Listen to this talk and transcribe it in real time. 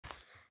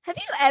Have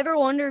you ever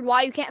wondered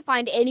why you can't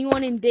find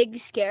anyone in Big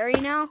Scary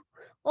now?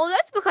 Well,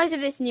 that's because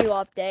of this new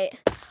update.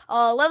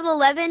 Level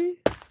 11.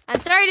 I'm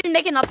sorry I didn't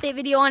make an update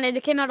video on it.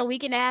 It came out a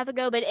week and a half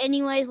ago. But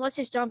anyways, let's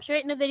just jump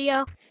straight in the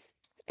video.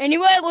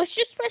 Anyway, let's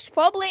just press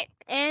public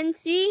and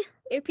see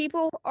if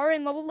people are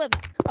in level 11.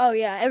 Oh,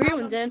 yeah,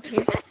 everyone's in.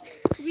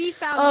 We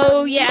found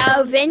Oh,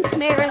 yeah, Vince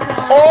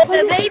Marathon.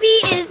 The baby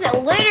is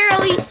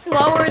literally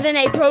slower than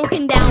a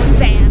broken down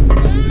van.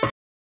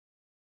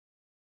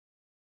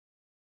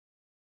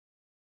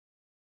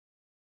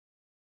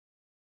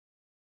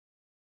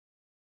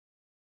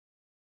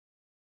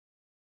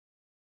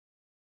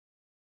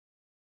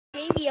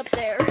 Baby up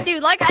there.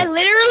 Dude, like, I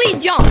literally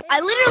jumped.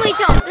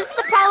 This is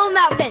the problem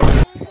about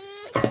Vince.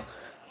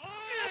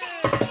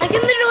 I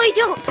can literally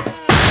jump.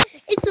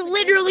 It's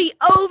literally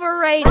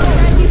overrated.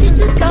 You can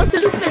just go to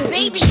the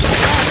baby. Oh,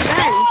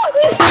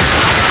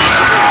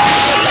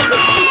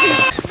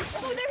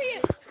 there he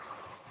is.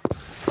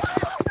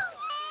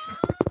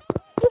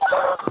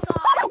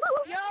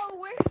 Yo,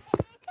 where?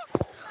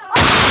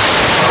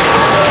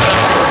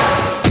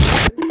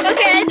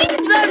 Okay, I think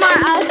it's about my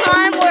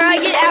time where I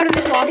get out of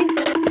this lobby.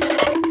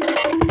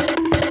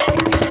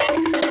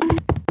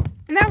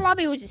 And that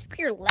lobby was just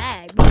pure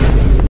lag.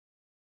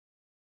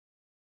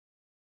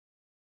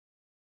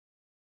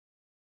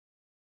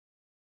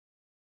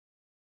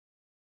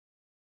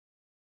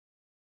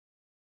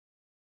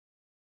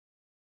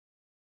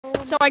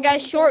 Sorry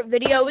guys, short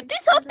video, but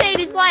this update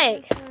is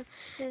like,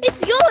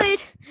 it's good,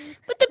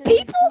 but the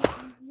people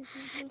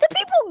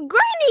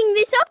grinding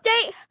this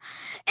update,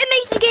 it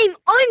makes the game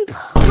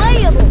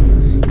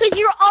unplayable, because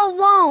you're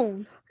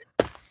alone.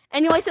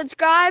 Anyway,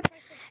 subscribe,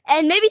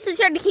 and maybe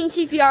subscribe to King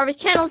Cheese VR if his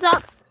channel's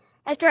up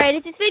after I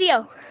edit this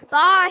video.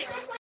 Bye!